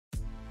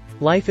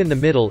Life in the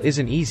middle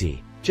isn't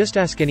easy, just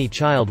ask any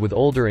child with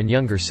older and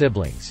younger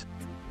siblings.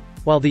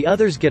 While the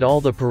others get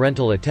all the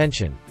parental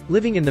attention,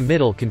 living in the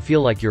middle can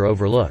feel like you're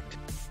overlooked.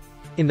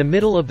 In the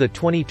middle of the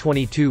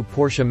 2022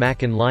 Porsche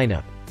Macan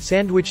lineup,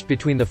 sandwiched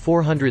between the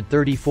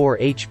 434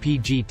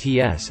 HP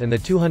GTS and the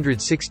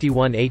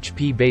 261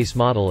 HP base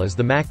model is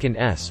the Macan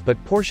S,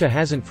 but Porsche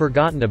hasn't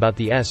forgotten about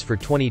the S for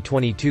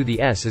 2022.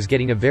 The S is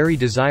getting a very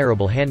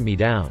desirable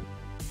hand-me-down.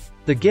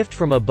 The gift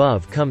from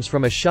above comes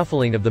from a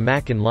shuffling of the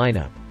Macan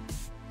lineup.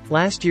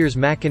 Last year's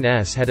Macan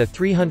S had a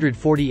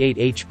 348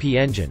 HP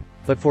engine,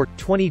 but for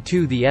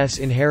 22 the S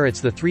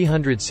inherits the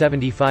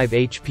 375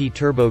 HP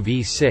turbo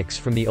V6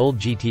 from the old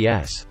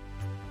GTS.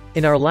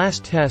 In our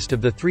last test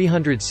of the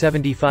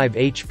 375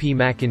 HP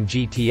Macan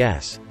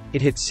GTS,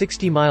 it hit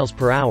 60 miles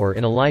per hour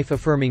in a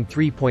life-affirming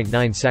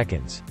 3.9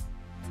 seconds.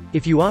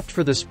 If you opt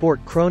for the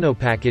Sport Chrono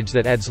package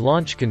that adds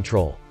launch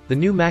control, the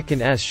new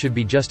Macan S should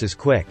be just as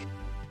quick.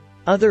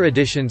 Other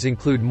additions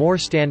include more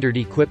standard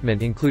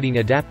equipment including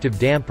adaptive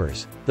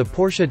dampers, the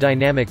Porsche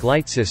Dynamic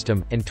Light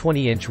System, and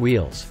 20-inch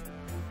wheels.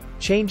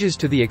 Changes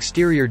to the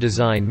exterior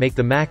design make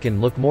the Macan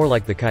look more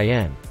like the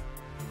Cayenne.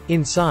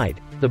 Inside,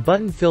 the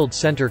button-filled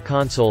center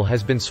console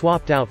has been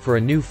swapped out for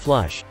a new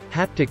flush,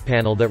 haptic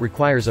panel that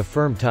requires a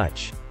firm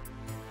touch.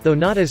 Though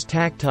not as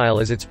tactile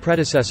as its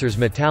predecessor's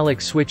metallic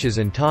switches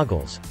and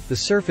toggles, the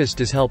surface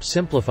does help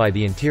simplify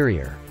the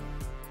interior.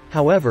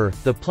 However,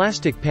 the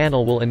plastic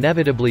panel will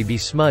inevitably be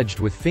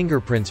smudged with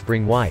fingerprint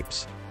spring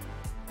wipes.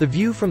 The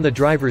view from the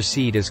driver's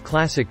seat is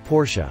classic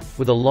Porsche,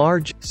 with a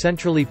large,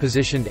 centrally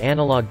positioned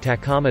analog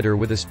tachometer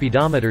with a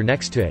speedometer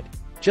next to it,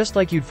 just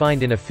like you'd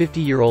find in a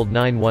 50-year-old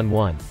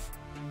 911.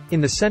 In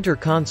the center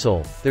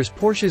console, there's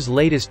Porsche's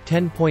latest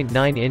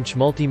 10.9-inch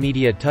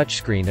multimedia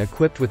touchscreen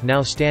equipped with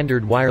now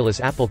standard wireless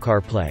Apple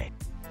CarPlay.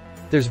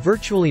 There's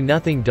virtually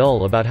nothing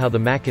dull about how the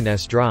Macan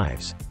S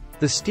drives.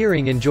 The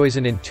steering enjoys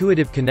an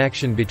intuitive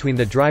connection between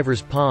the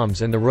driver's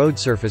palms and the road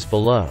surface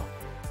below.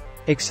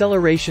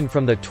 Acceleration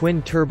from the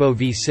twin-turbo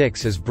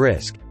V6 is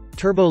brisk,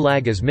 turbo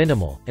lag is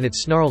minimal, and it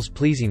snarls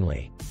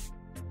pleasingly.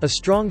 A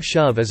strong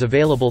shove is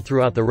available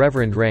throughout the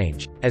reverend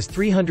range, as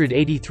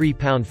 383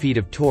 pound-feet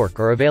of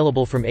torque are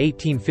available from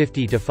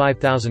 1850 to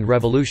 5000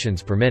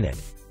 revolutions per minute.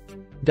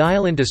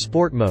 Dial into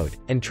sport mode,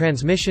 and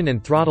transmission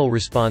and throttle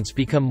response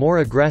become more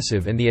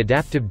aggressive and the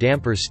adaptive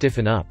dampers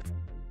stiffen up.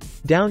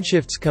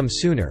 Downshifts come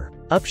sooner,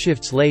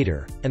 upshifts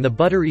later, and the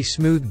buttery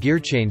smooth gear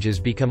changes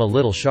become a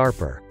little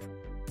sharper.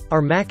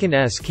 Our Macan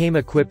S came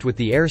equipped with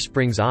the air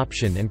springs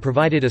option and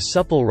provided a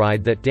supple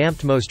ride that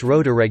damped most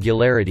road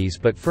irregularities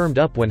but firmed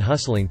up when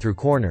hustling through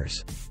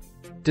corners.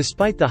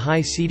 Despite the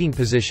high seating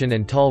position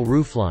and tall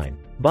roofline,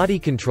 body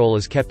control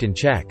is kept in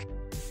check.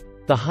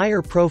 The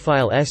higher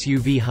profile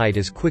SUV height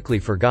is quickly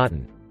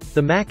forgotten.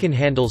 The Macan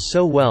handles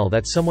so well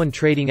that someone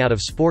trading out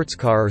of sports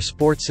car or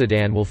sports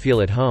sedan will feel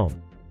at home.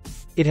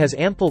 It has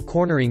ample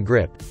cornering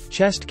grip,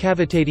 chest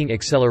cavitating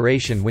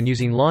acceleration when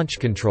using launch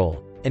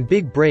control, and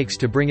big brakes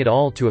to bring it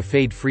all to a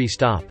fade-free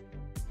stop.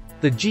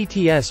 The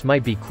GTS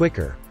might be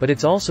quicker, but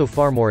it's also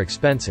far more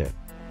expensive.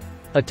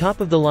 A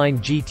top-of-the-line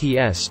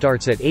GTS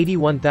starts at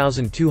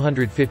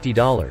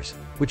 $81,250,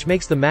 which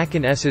makes the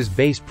Macan S's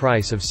base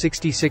price of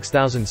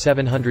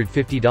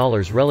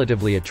 $66,750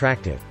 relatively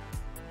attractive.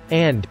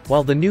 And,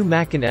 while the new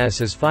Macan S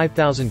is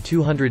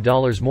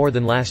 $5,200 more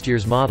than last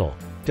year's model,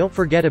 don't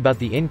forget about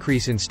the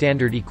increase in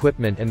standard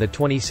equipment and the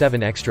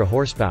 27 extra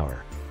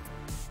horsepower.